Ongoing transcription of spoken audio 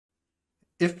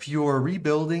If you're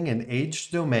rebuilding an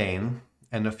aged domain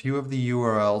and a few of the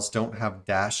URLs don't have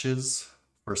dashes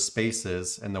for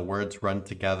spaces and the words run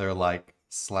together like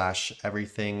slash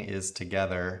everything is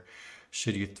together,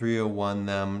 should you 301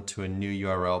 them to a new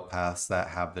URL paths that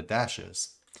have the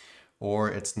dashes? Or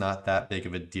it's not that big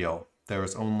of a deal.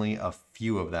 There's only a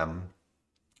few of them.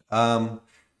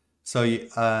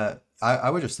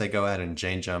 I would just say go ahead and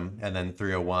change them and then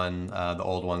 301 the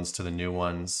old ones to the new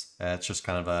ones. It's just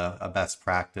kind of a best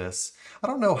practice. I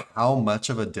don't know how much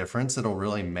of a difference it'll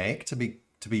really make, to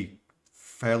be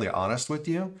fairly honest with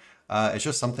you. It's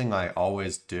just something I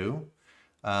always do.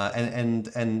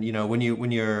 And you know, when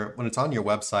it's on your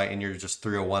website and you're just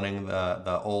 301ing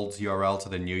the old URL to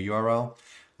the new URL,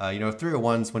 you know,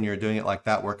 301s when you're doing it like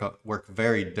that work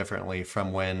very differently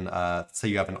from when say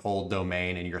you have an old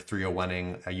domain and you're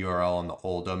 301ing a URL on the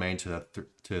old domain to the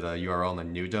URL on the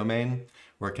new domain,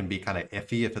 where it can be kind of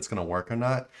iffy if it's going to work or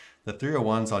not. The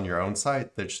 301s on your own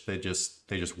site, they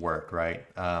just work, right?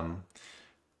 I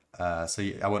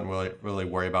wouldn't really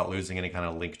worry about losing any kind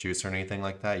of link juice or anything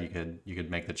like that. You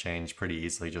could make the change pretty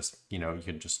easily. Just, you know, you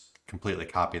could just completely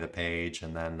copy the page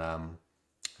and then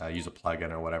use a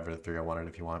plugin or whatever to 301 it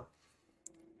if you want.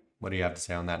 What do you have to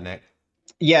say on that, Nick?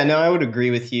 Yeah, no, I would agree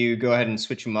with you. Go ahead and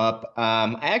switch them up.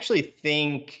 I actually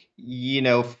think, you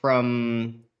know,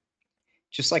 from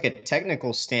just like a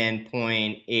technical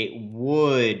standpoint, it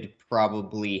would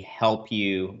probably help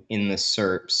you in the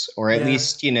SERPs, or at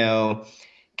least, you know,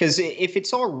 because if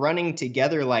it's all running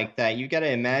together like that, you got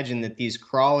to imagine that these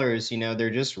crawlers, you know,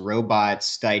 they're just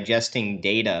robots digesting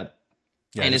data.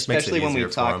 Yeah, and especially when we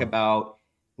talk them. about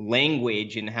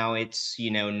language and how it's, you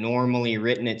know, normally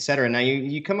written, et cetera. Now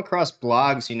you come across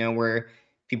blogs, you know, where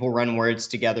people run words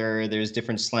together, there's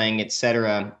different slang, et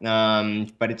cetera.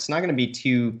 But it's not going to be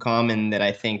too common that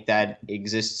I think that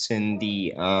exists in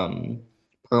the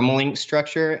permalink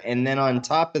structure. And then on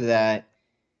top of that,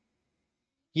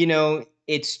 you know,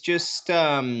 it's just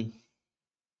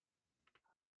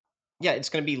yeah, it's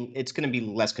gonna be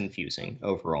less confusing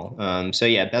overall. So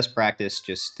yeah, best practice,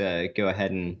 just go ahead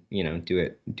and, you know, do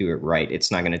it right. It's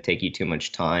not gonna take you too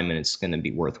much time, and it's gonna be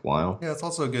worthwhile. Yeah, it's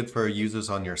also good for users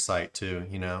on your site too,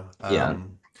 you know. Yeah.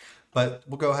 But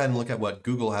we'll go ahead and look at what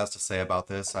Google has to say about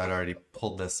this. I'd already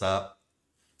pulled this up,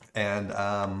 and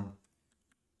so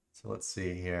let's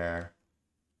see here.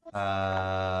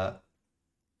 Blah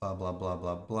blah blah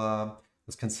blah blah.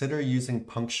 Let's consider using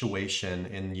punctuation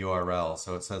in URL.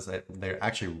 So it says that they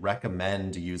actually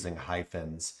recommend using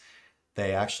hyphens.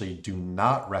 They actually do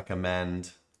not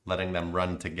recommend letting them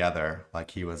run together,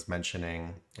 like he was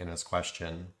mentioning in his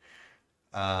question.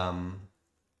 And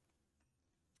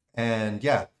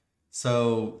yeah,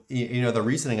 so, you know, the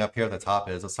reasoning up here at the top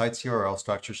is a site's URL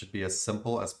structure should be as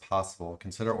simple as possible.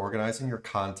 Consider organizing your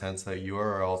content so that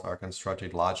URLs are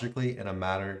constructed logically in a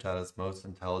manner that is most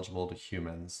intelligible to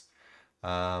humans.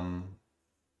 Blah,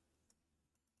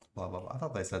 blah, blah. I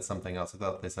thought they said something else. I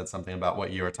thought they said something about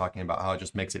what you were talking about, how it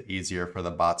just makes it easier for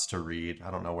the bots to read. I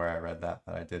don't know where I read that,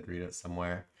 but I did read it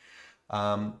somewhere.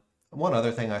 One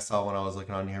other thing I saw when I was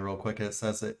looking on here real quick, it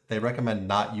says that they recommend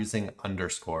not using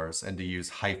underscores and to use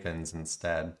hyphens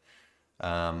instead.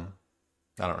 I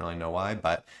don't really know why,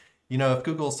 but you know, if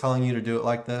Google's telling you to do it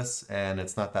like this and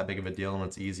it's not that big of a deal and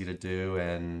it's easy to do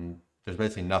and there's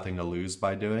basically nothing to lose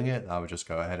by doing it, I would just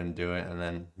go ahead and do it and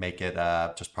then make it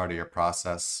just part of your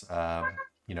process,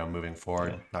 you know, moving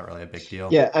forward. Not really a big deal.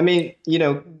 Yeah, I mean, you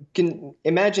know, can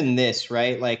imagine this,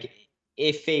 right? Like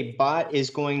if a bot is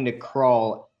going to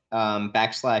crawl /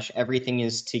 everything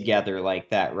is together like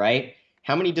that, right?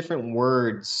 How many different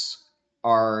words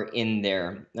are in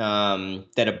there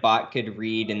that a bot could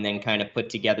read and then kind of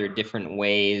put together different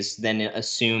ways, then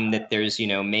assume that there's, you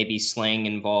know, maybe slang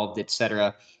involved,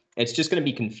 etc. It's just going to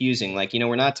be confusing. Like, you know,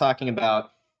 we're not talking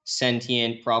about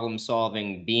sentient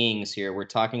problem-solving beings here. We're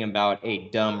talking about a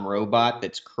dumb robot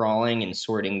that's crawling and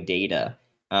sorting data.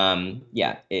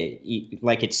 Yeah,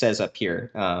 like it says up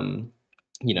here,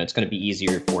 you know, it's going to be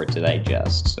easier for it to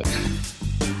digest. So.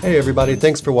 Hey everybody,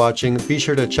 thanks for watching. Be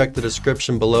sure to check the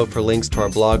description below for links to our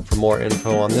blog for more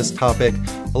info on this topic,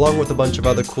 along with a bunch of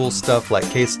other cool stuff like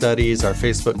case studies, our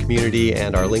Facebook community,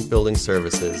 and our link building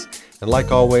services. And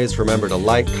like always, remember to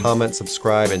like, comment,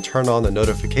 subscribe, and turn on the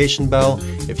notification bell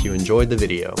if you enjoyed the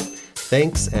video.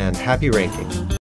 Thanks and happy ranking.